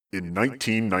In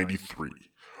 1993,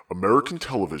 American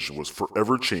television was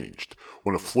forever changed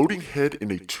when a floating head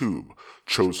in a tube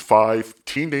chose 5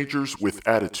 teenagers with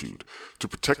attitude to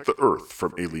protect the Earth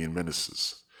from alien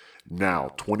menaces.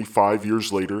 Now, 25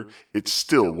 years later, it's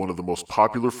still one of the most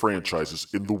popular franchises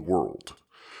in the world.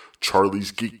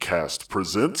 Charlie's Geekcast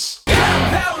presents... Go,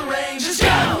 Power Rangers, go,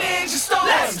 Ninja Storm,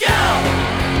 let's go!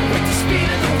 With the speed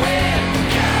of the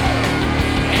wind, go!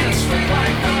 And straight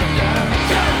like thunder,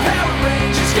 go, Power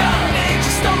Rangers, go,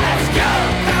 Ninja Storm, let's go!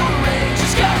 Power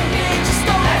Rangers, go, Ninja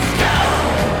Storm, let's go!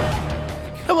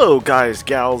 Hello, guys,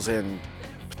 gals, and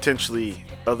potentially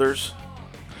others.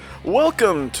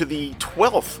 Welcome to the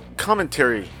 12th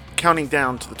commentary counting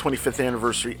down to the 25th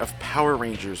anniversary of Power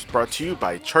Rangers, brought to you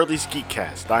by Charlie's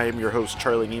Geekcast. I am your host,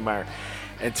 Charlie Niemeyer,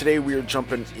 and today we are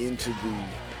jumping into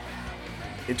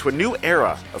a new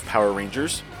era of Power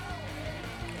Rangers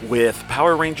with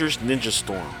Power Rangers Ninja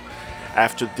Storm.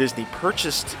 After Disney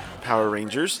purchased Power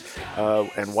Rangers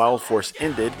and Wild Force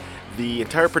ended, the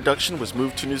entire production was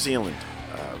moved to New Zealand.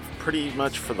 Pretty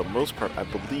much for the most part, I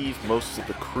believe most of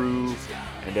the crew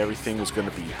and everything was going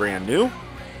to be brand new.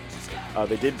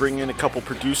 They did bring in a couple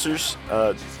producers,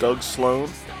 Doug Sloan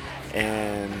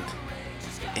and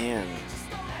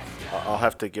I'll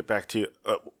have to get back to you.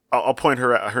 I'll point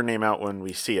her name out when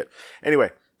we see it.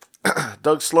 Anyway,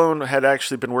 Doug Sloan had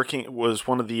actually been was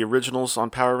one of the originals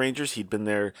on Power Rangers. He'd been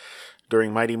there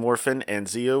during Mighty Morphin and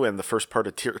Zeo and the first part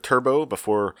of Turbo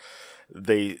before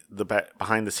the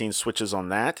behind the scenes switches on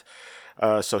that.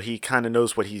 So he kind of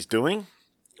knows what he's doing.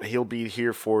 He'll be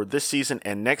here for this season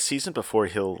and next season before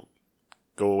he'll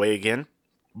go away again.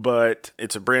 But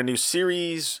it's a brand new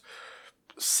series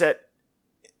set.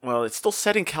 Well, it's still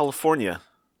set in California.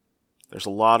 There's a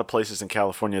lot of places in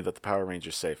California that the Power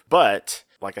Rangers save. But,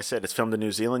 like I said, it's filmed in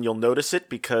New Zealand. You'll notice it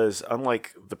because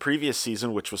unlike the previous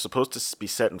season, which was supposed to be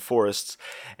set in forests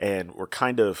and were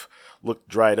kind of looked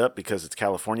dried up because it's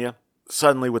California,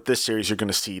 suddenly with this series, you're going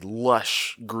to see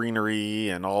lush greenery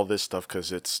and all this stuff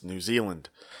because it's New Zealand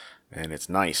and it's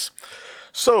nice.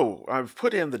 So I've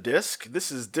put in the disc.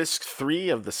 This is disc 3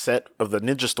 of the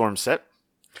Ninja Storm set.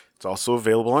 It's also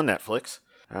available on Netflix.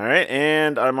 All right,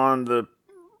 and I'm on the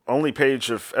only page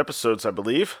of episodes, I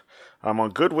believe. I'm on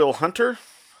Goodwill Hunter,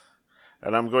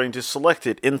 and I'm going to select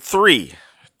it in 3,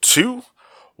 2,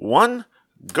 1,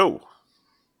 go.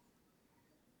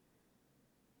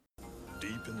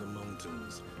 Deep in the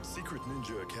mountains, secret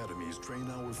ninja academies train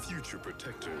our future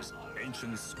protectors.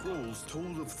 Ancient scrolls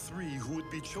told of 3 who would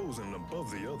be chosen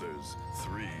above the others.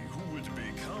 3 who would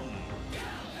become.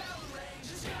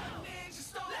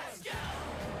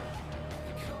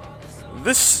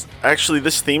 This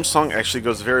theme song actually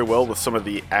goes very well with some of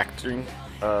the acting.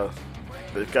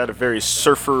 They've got a very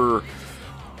surfer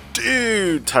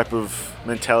dude type of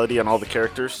mentality on all the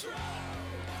characters.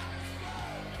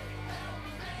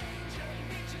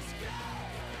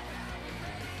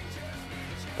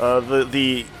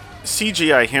 The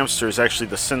CGI hamster is actually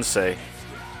the sensei.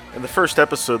 In the first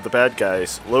episode, the bad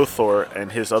guys, Lothar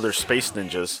and his other space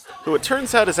ninjas, who it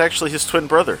turns out is actually his twin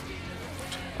brother,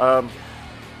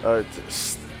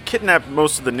 kidnapped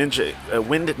most of the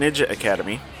Wind Ninja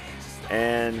Academy,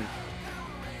 and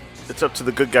it's up to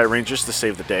the good guy Rangers to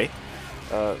save the day.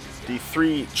 The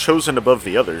 3 chosen above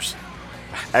the others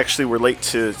actually were late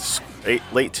to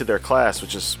their class,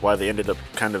 which is why they ended up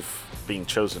kind of being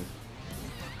chosen.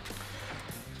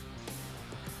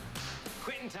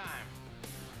 Quitting time.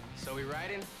 So we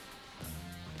riding?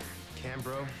 Cam,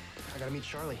 bro. I gotta meet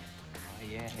Charlie.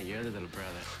 Oh yeah, you're the little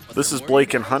brother. This is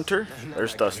Blake and Hunter.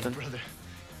 There's Dustin. Brother.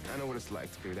 I know what it's like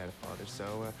to be without a father,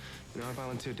 so, I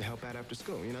volunteered to help out after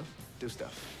school, do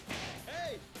stuff.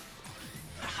 Hey!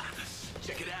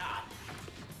 Check it out.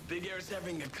 Big Air's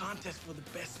having a contest for the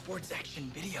best sports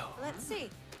action video. Let's see.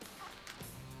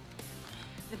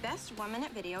 The best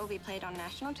 1-minute video will be played on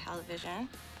national television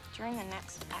during the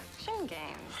next Action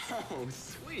Games. Oh,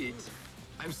 sweet.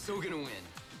 I'm so gonna win.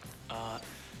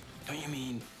 Don't you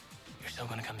mean you're still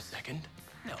gonna come second?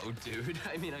 No, dude.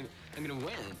 I mean, I'm gonna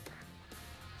win.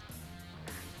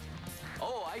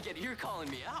 Oh, I get it. You're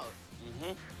calling me out.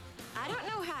 Mm-hmm. I don't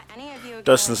know how any of you are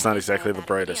Dustin's going not exactly to the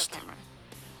brightest.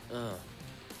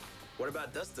 What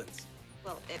about Dustin's?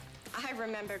 Well, if I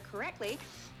remember correctly,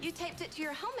 you taped it to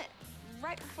your helmet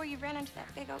right before you ran into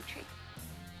that big oak tree.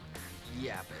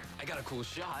 Yeah, but I got a cool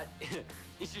shot.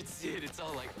 You should see it. It's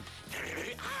all like,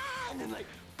 and then like,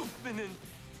 poof, and then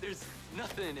there's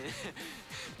nothing.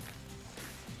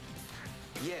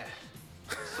 Yeah.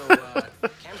 So,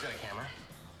 Cam's got a camera.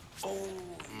 Oh.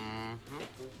 Mm-hmm.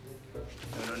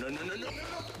 No.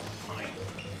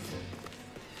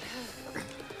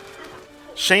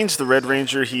 Shane's the Red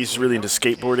Ranger. He's really into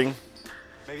skateboarding.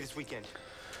 Maybe this weekend.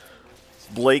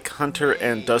 Blake, Hunter,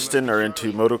 and Dustin are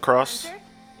into motocross. Hunter?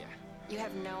 You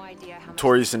have no idea how much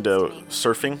Tori's this into means to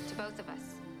me. surfing. To both of us.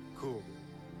 Cool.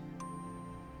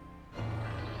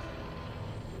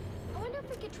 I wonder if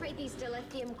we could trade these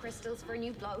dilithium crystals for a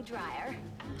new blow dryer.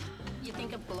 You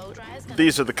think a blow dryer is gonna...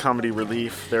 These are the comedy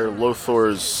relief. They're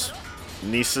Lothor's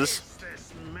nieces.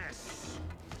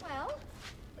 Well,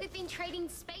 we've been trading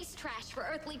space trash for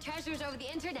earthly treasures over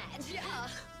the internet. Yeah.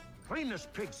 Clean this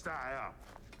pigsty up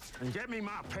and get me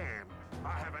my pan.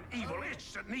 I have an evil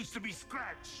itch that needs to be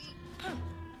scratched.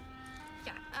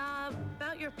 Yeah,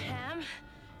 about your Pam?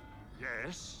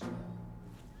 Yes?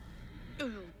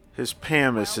 His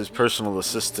Pam is his personal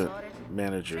assistant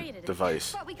manager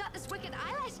device. But we got this wicked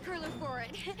eyelash curler for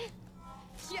it.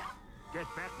 Yeah. Get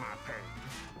back my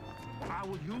pan. I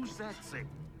will use that thing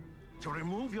to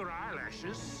remove your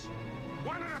eyelashes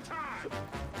one at a time.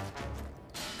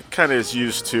 It kind of is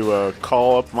used to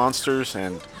call up monsters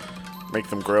and make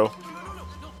them grow. Can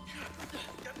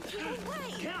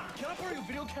I borrow your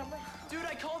video camera? Dude,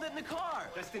 I called it in the car.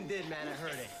 Dustin did, man. I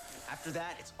heard it. After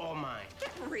that, it's all mine.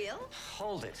 Real?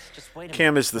 Hold it. Just wait a minute.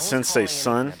 Cam is the No one's sensei's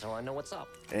calling in son, until I know what's up.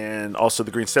 and also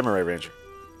the Green Samurai Ranger.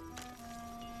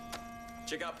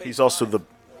 Check out He's also the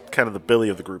kind of the Billy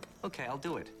of the group. Okay, I'll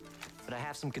do it. But I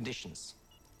have some conditions.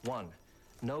 1,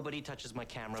 nobody touches my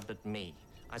camera but me.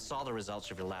 I saw the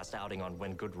results of your last outing on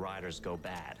When Good Riders Go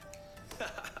Bad.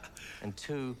 And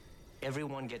 2,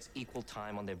 everyone gets equal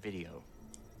time on their video.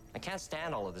 I can't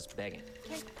stand all of this begging.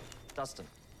 Dustin,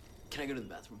 Can I go to the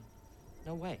bathroom?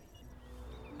 no way.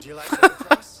 Do you like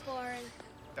motocross? Boring.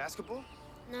 Basketball?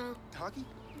 No. Hockey?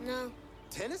 No.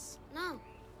 Tennis? No.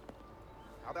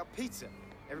 How about pizza?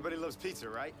 Everybody loves pizza,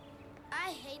 right?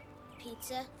 I hate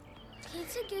pizza.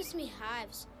 Pizza gives me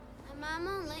hives. My mom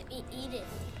won't let me eat it.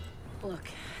 Look,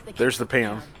 There's the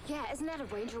Pam. Yeah, isn't that a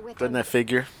ranger with Doesn't that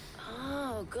figure?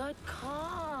 Oh, good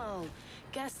call.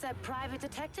 Guess that private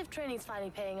detective training's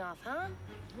finally paying off, huh?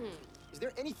 Is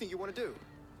there anything you want to do?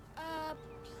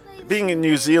 Play Being in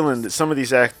New Zealand, some of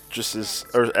these actresses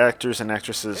or actors and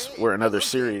actresses were in other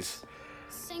series.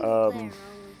 single player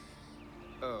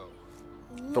Oh.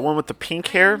 The one with the pink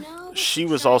hair, she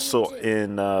was also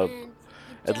in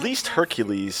at least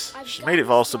Hercules. She may have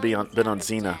also been on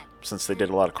Xena, since they did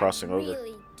a lot of crossing over.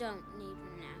 Really don't need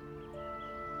her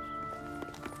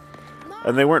now.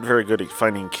 And they weren't very good at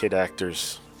finding kid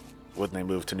actors when they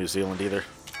moved to New Zealand either.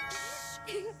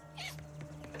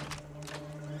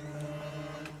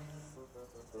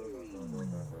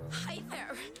 Hi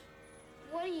there.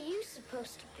 What are you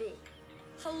supposed to be?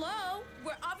 Hello?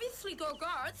 We're obviously Girl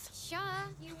Guards. Sure.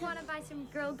 You want to buy some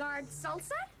Girl Guard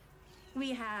salsa?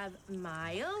 We have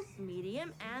mild,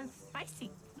 medium, and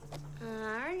spicy.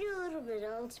 Aren't you a little bit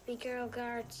old to be Girl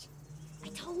Guards? I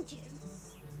told you.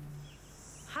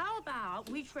 How about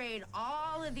we trade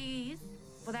all of these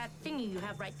for that thingy you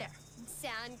have right there?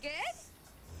 Sound good?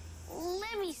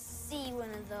 Let me see one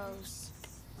of those.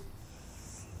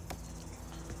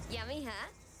 Yummy, huh?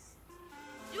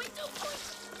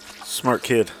 Smart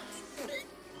kid.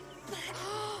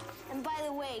 And by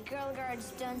the way, Girl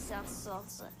Guards don't sell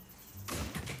salsa.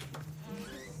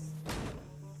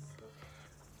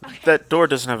 That door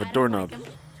doesn't have a doorknob.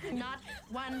 Not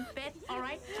one bit, all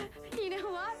right? You know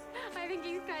what? I think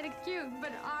he's kind of cute,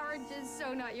 but orange is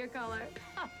so not your color.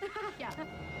 Yeah.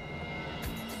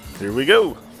 Here we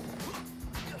go.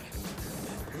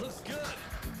 Looks good.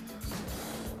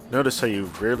 Notice how you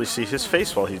rarely see his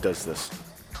face while he does this.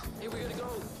 Hey, we gotta go.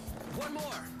 One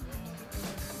more.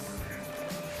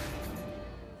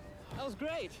 That was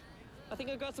great. I think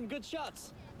I got some good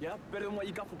shots. Yeah, better than what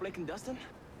you got for Blake and Dustin?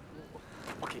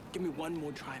 Okay, give me one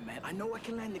more try, man. I know I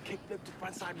can land the kickflip to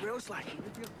frontside rail slide.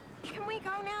 Can we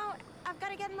go now? I've got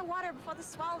to get in the water before the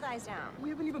swell dies down. We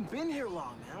haven't even been here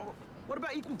long now. What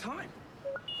about equal time?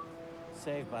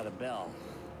 Saved by the bell.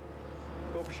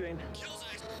 Go for Shane.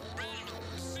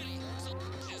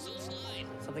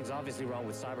 Something's obviously wrong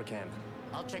with Cybercam.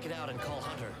 I'll check it out and call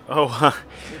Hunter.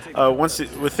 Oh,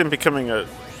 with him becoming a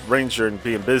ranger and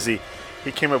being busy,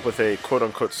 he came up with a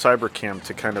quote-unquote cybercam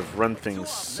to kind of run things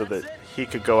so that he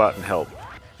could go out and help,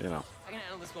 you know. I can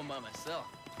handle this one by myself.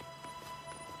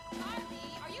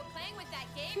 Are you playing with that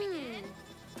game again?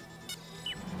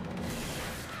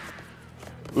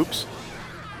 Oops.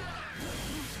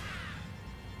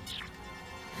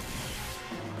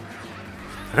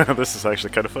 This is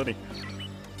actually kind of funny.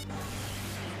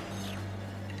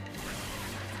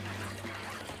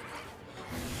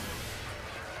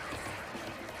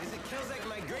 Is it Kelzak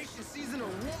migration season or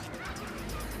what?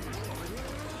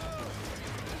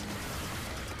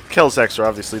 Kelzacks are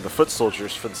obviously the foot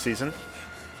soldiers for the season.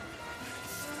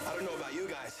 I don't know about you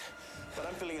guys, but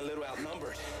I'm feeling a little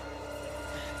outnumbered.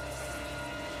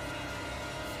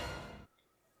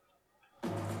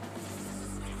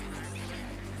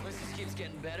 This just keeps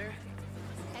getting better.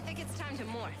 I think it's time to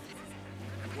morph.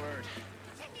 Word.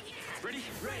 Ready?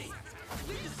 Ready.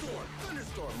 Lead the storm.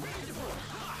 Thunderstorm. Ready to roar.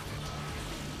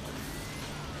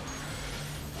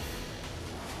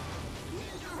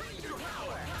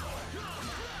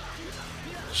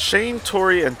 Shane,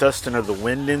 Tori, and Dustin are the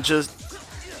Wind Ninjas.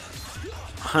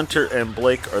 Hunter and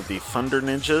Blake are the Thunder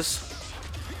Ninjas.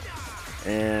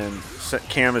 And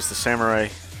Cam is the Samurai.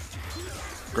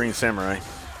 Green Samurai.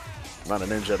 Not a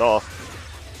ninja at all.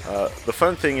 The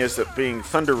fun thing is that being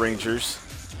Thunder Rangers,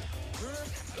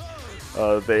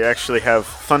 they actually have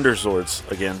Thunder Zords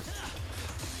again.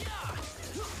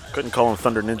 Couldn't call them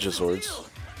Thunder Ninja Zords.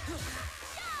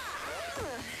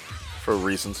 For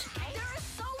reasons. There are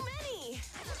so many.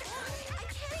 I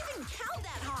can't even count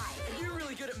that high. You're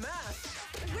really good at math.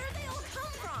 Where'd they all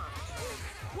come from?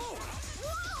 Whoa!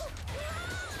 Whoa!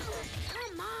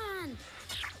 Come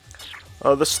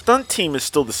on! The stunt team is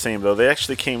still the same, though. They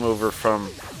actually came over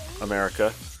from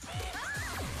America.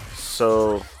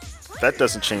 So that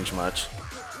doesn't change much.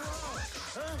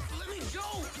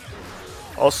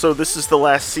 Also, this is the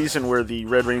last season where the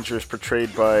Red Ranger is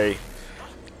portrayed by...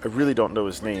 I really don't know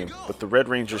his name, but the Red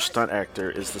Ranger stunt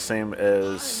actor is the same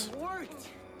as...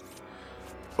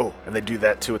 Oh, and they do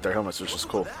that too with their helmets, which is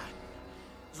cool.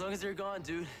 As long as they're gone,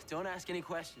 dude, don't ask any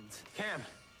questions. Cam,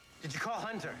 did you call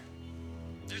Hunter?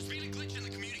 There's been a glitch in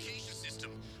the communication system.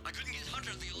 I couldn't get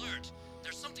Hunter the alert.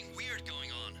 There's something weird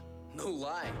going on. No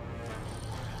lie.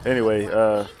 Anyway,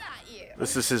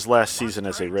 this is his last season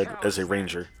as a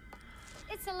Ranger.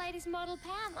 It's the latest model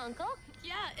Pam, Uncle.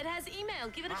 Yeah, it has email.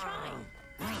 Give it a try.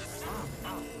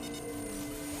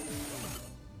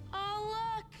 Oh,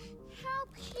 look. How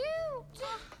cute.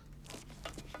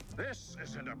 This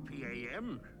isn't a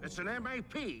PAM, it's an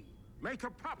MAP. Make a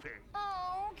puppy.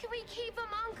 Oh, can we keep him,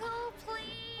 Uncle,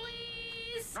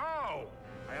 please? No!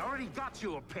 I already got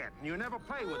you a pet, and you never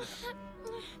play with it.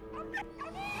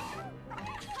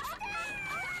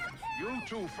 You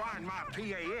two find my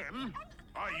PAM,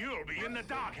 or you'll be in the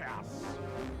doghouse.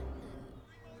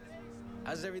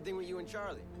 How's everything with you and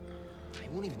Charlie? He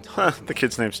won't even talk to me. The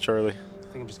kid's name's Charlie. I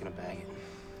think I'm just gonna bag it.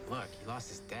 Look, he lost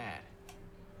his dad.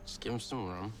 Just give him some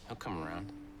room. He'll come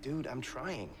around. Dude, I'm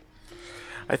trying.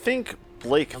 I think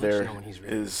Blake I'll let you there know when he's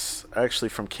ready. is actually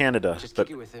from Canada, Just but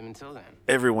kick it with him until then.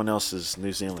 everyone else is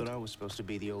New Thought Zealand. I was supposed to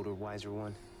be the older, wiser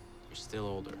one. You're still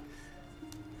older.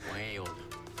 Way older.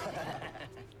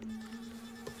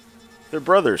 They're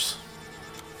brothers.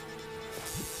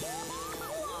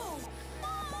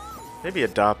 Maybe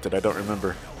adopted, I don't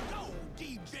remember.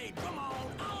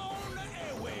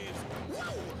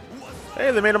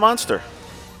 Hey, they made a monster.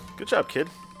 Good job, kid.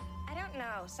 I don't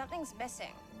know. Something's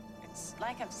missing. It's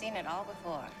like I've seen it all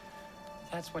before.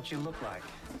 That's what you look like.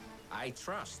 I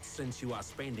trust, since you are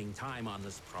spending time on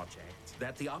this project,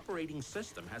 that the operating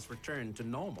system has returned to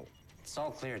normal. It's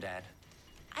all clear, Dad.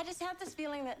 I just have this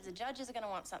feeling that the judge is going to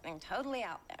want something totally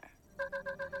out there.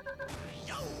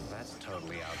 That's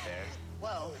totally out there.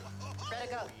 Whoa. Better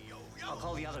go. I'll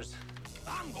call the others.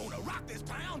 I'm gonna rock this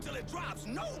town till it drops.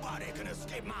 Nobody can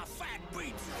escape my fat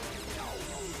beats.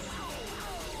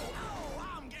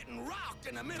 I'm getting rocked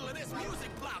in the middle of this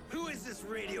music block. Who is this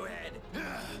Radiohead?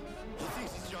 He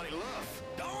thinks he's Johnny Love.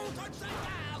 Don't touch that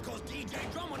dial, cause DJ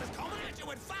Drummond is coming at you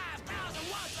with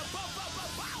 5,000 watts of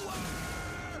power.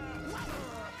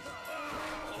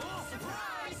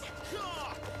 Surprise!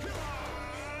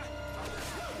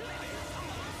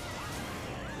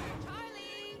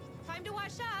 Charlie, time to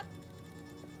wash up.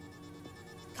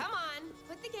 Come on,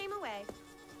 put the game away.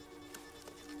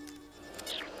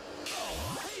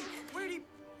 Hey, where'd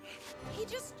he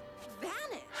just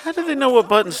vanished. How do they know what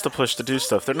buttons to push to do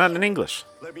stuff? They're not in English.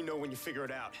 Let me know when you figure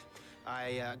it out.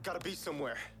 I gotta be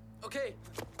somewhere. Okay,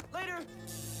 later.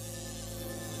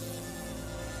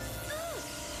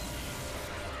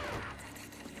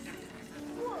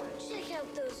 Whoa, check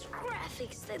out those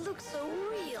graphics. They look so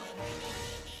real.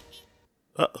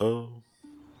 Uh-oh.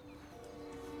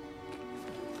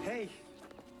 Hey.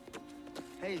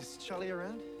 Hey, is Charlie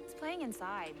around? He's playing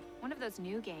inside. One of those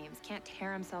new games. Can't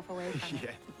tear himself away from it.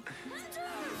 Yeah.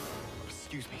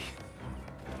 Excuse me.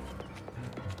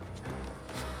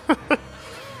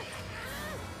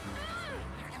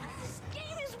 This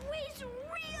game is way too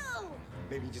real.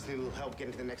 Maybe you just need a little help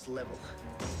getting to the next level.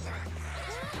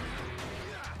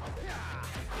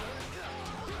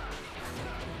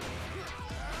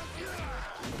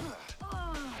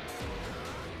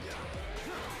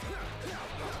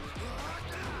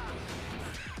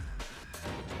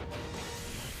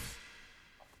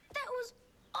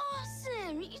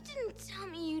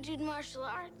 tattooed martial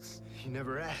arts? You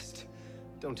never asked.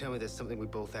 Don't tell me there's something we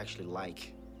both actually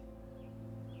like.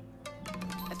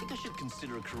 I think I should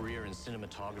consider a career in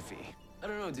cinematography. I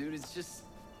don't know, dude. It's just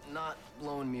not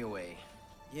blowing me away.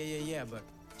 Yeah, but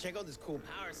check out this cool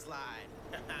power slide.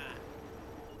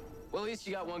 Well, at least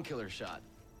you got one killer shot.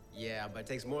 Yeah, but it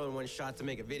takes more than one shot to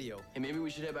make a video. Hey, maybe we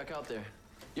should head back out there.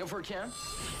 You up for a cam?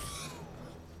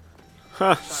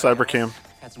 Huh, cybercam.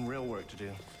 Had some real work to do.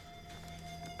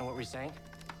 And what were you saying?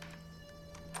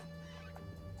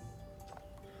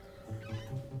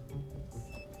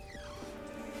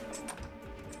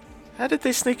 How did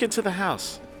they sneak into the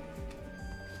house?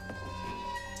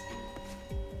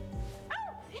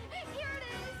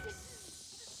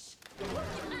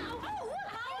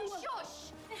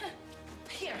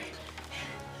 Here.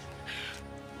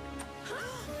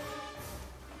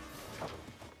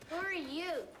 Who are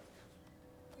you?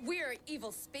 We're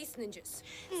evil space ninjas.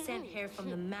 Sent here from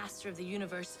the master of the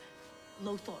universe,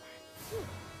 Lothar.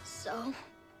 So?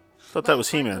 Thought that was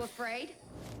He-Man. You afraid?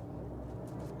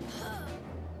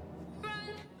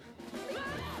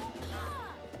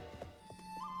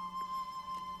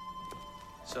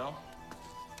 So?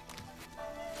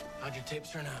 How'd your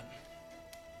tapes turn out?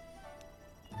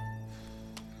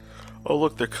 Oh,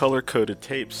 look, they're color-coded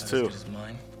tapes, too. As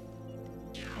mine.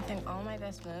 I think all my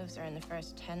best moves are in the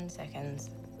first 10 seconds.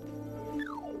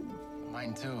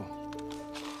 Mine too.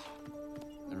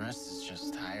 The rest is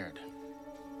just tired.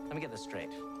 Let me get this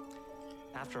straight.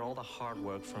 After all the hard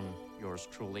work from yours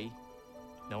truly,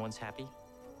 no one's happy?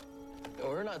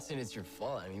 We're not saying it's your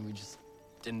fault. I mean, we just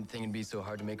didn't think it'd be so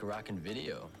hard to make a rockin'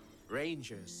 video.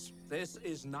 Rangers, this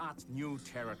is not new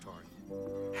territory.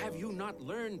 Have you not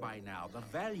learned by now the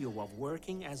value of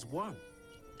working as one?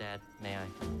 Dad, may I?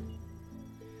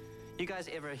 You guys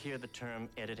ever hear the term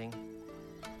editing?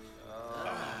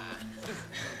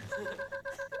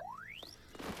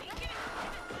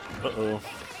 Uh-oh.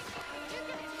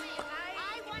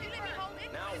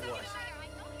 Now what?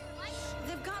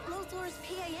 They've got Lothar's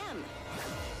PAM.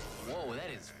 Whoa, that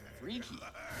is freaky.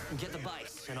 Get the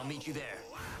bikes, and I'll meet you there.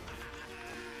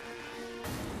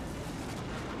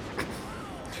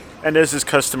 And as is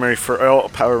customary for all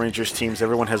Power Rangers teams,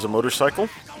 everyone has a motorcycle.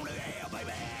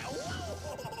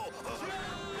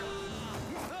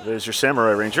 There's your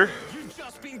Samurai Ranger. You've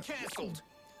just been cancelled.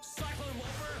 Cyclone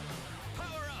Wolfer,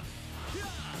 power up.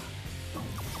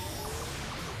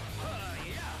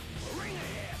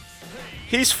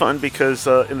 He's fun because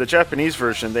in the Japanese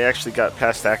version, they actually got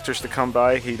past actors to come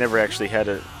by. He never actually had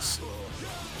a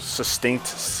succinct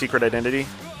secret identity.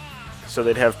 So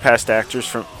they'd have past actors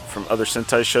from other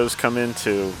Sentai shows come in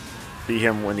to be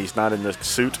him when he's not in the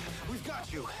suit.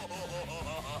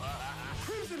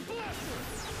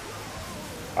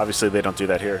 Obviously, they don't do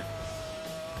that here.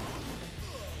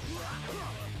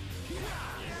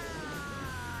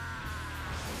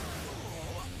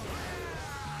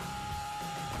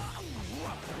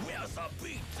 Where's the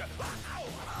beat?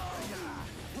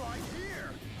 Right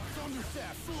here.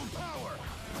 Thunderstaff full power.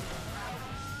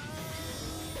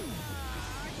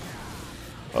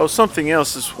 Oh, something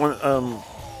else is one.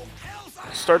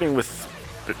 Starting with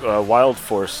Wild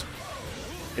Force.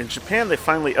 In Japan, they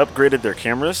finally upgraded their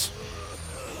cameras,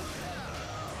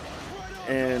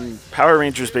 and Power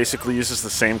Rangers basically uses the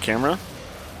same camera.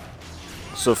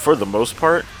 So for the most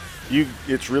part,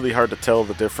 it's really hard to tell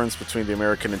the difference between the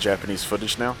American and Japanese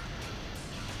footage now.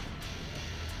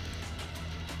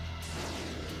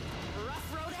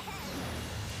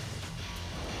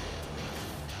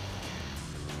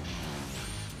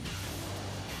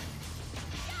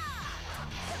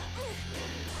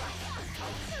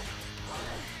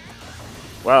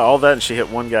 Wow, all that and she hit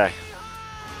one guy.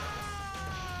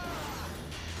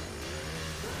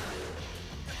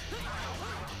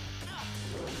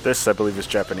 This, I believe, is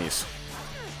Japanese.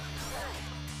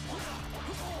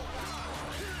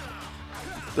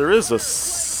 There is a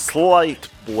slight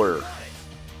blur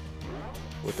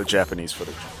with the Japanese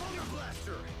footage.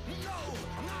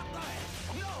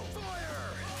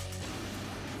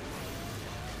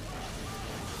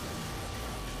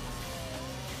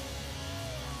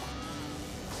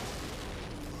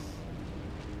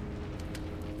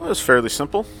 Well, it was fairly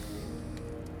simple.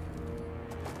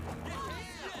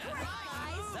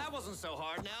 That wasn't so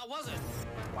hard now, was it?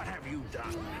 What have you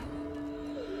done?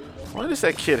 Why does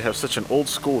that kid have such an old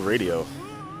school radio?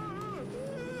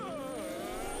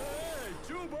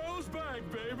 Jumbo's back,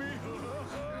 baby.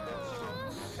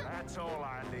 That's all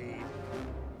I need.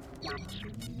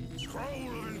 Scroll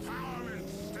of empowerment,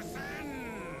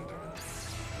 descend.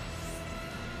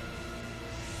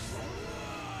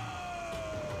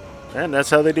 And that's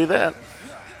how they do that.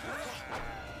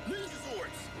 Ninja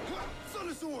swords.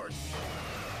 Thunder sword.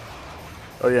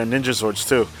 Oh yeah, Ninja Zords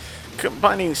too.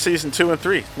 Combining season 2 and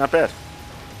 3, not bad.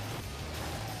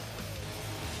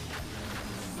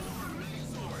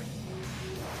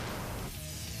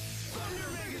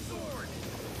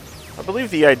 I believe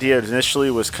the idea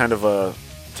initially was kind of a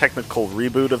technical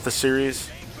reboot of the series.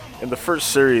 In the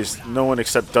first series, no one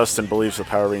except Dustin believes the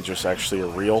Power Rangers actually are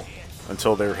real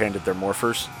until they were handed their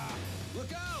morphers.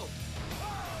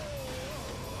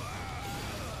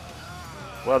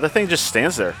 Wow, that thing just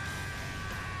stands there.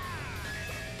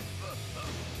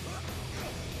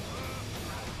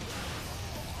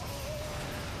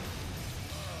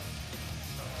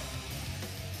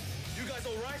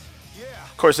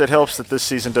 Of course, it helps that this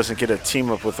season doesn't get a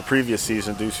team up with the previous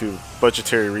season due to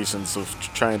budgetary reasons of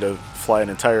trying to fly an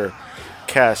entire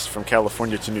cast from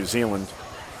California to New Zealand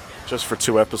just for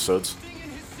 2 episodes,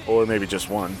 or maybe just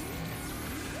 1.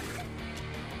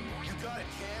 You got it,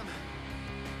 Cam.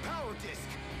 Power disc.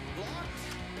 Locked.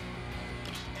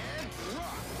 And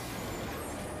drop.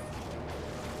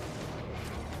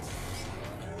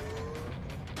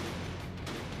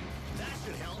 That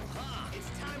should help, huh? It's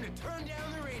time to turn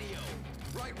down the radio.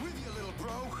 Right with you, little bro.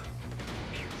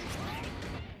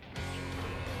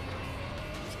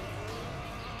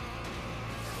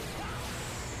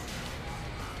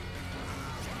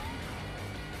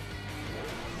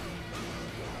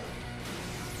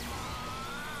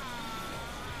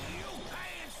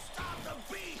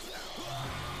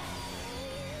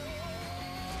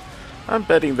 I'm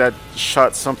betting that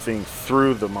shot something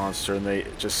through the monster and they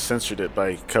just censored it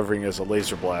by covering it as a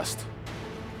laser blast.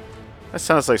 That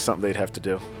sounds like something they'd have to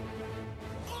do.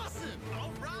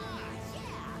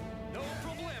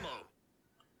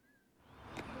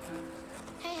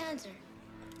 Hey, Hunter.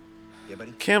 Yeah,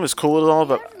 buddy. Cam is cool and all,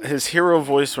 but his hero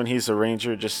voice when he's a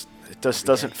ranger just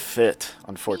doesn't fit,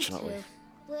 unfortunately. Me too.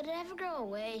 Would it ever go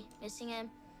away, missing him?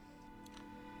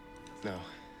 No,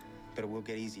 but it will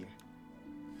get easier.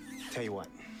 Tell you what,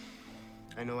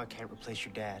 I know I can't replace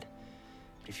your dad,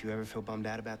 but if you ever feel bummed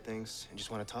out about things and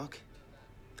just want to talk,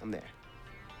 I'm there.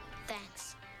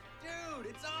 Thanks. Dude,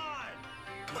 it's on.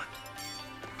 Come on.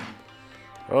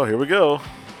 Oh, here we go.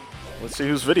 Let's see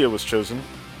whose video was chosen.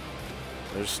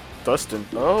 There's Dustin.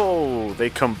 Oh, they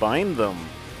combined them.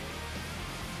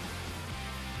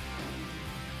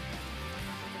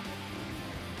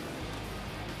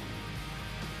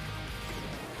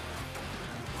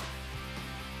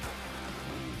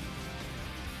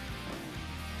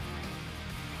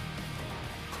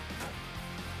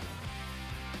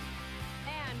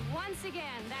 And once again,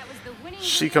 that was the winning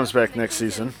She comes back next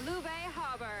season. Blue Bay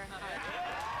Harbor.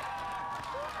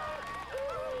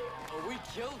 Oh, we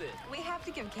killed it. We have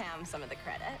to give Cam some of the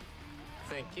credit.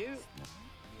 Thank you.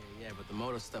 Yeah, but the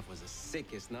motor stuff was the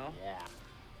sickest, no?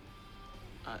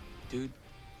 Yeah. Dude,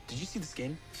 did you see the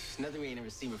skin? It's nothing we ain't never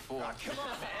seen before. Come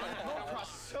on, man. Motor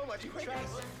costs so much.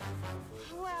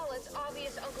 Well, it's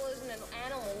obvious Uncle isn't an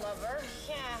animal lover.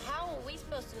 Yeah, how were we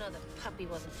supposed to know the puppy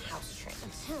wasn't house trained?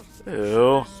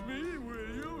 Ew. Me,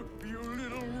 will you? You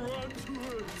little runt.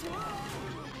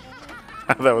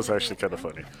 That was actually kind of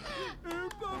funny.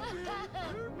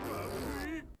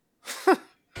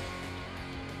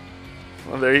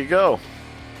 Well, there you go.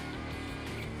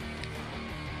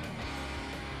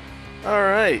 All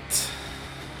right.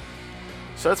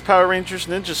 So that's Power Rangers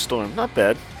Ninja Storm. Not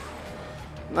bad.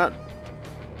 Not.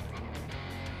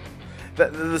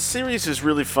 The series is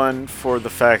really fun for the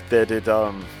fact that it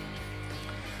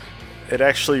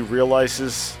actually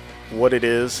realizes what it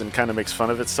is and kind of makes fun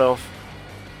of itself.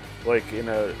 Like in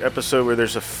an episode where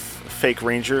there's a fake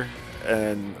ranger,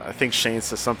 and I think Shane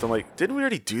says something like, "Didn't we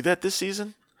already do that this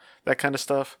season?" That kind of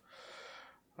stuff.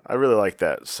 I really like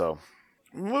that. So,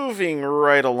 moving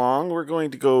right along, we're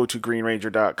going to go to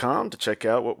GreenRanger.com to check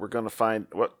out what we're going to find,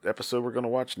 what episode we're going to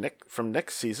watch from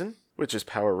next season, which is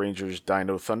Power Rangers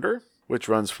Dino Thunder, which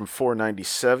runs from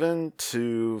 497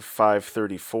 to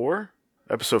 534.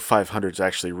 Episode 500 is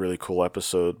actually a really cool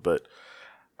episode, but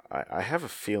I have a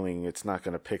feeling it's not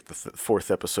going to pick the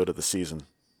 4th episode of the season,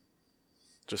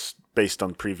 just based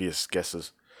on previous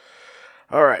guesses.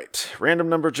 All right, random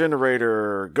number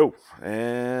generator, go.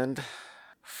 And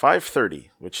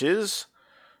 530, which is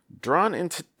Drawn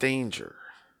into Danger.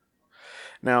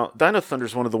 Now, Dino Thunder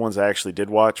is one of the ones I actually did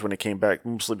watch when it came back,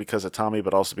 mostly because of Tommy,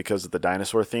 but also because of the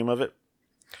dinosaur theme of it.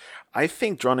 I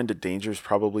think Drawn into Danger is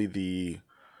probably the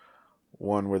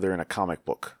one where they're in a comic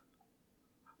book,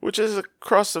 which is a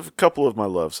cross of a couple of my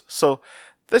loves. So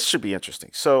this should be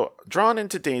interesting. So Drawn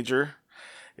into Danger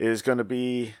is going to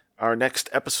be our next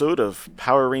episode of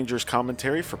Power Rangers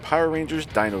commentary for Power Rangers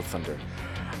Dino Thunder.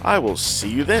 I will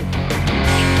see you then.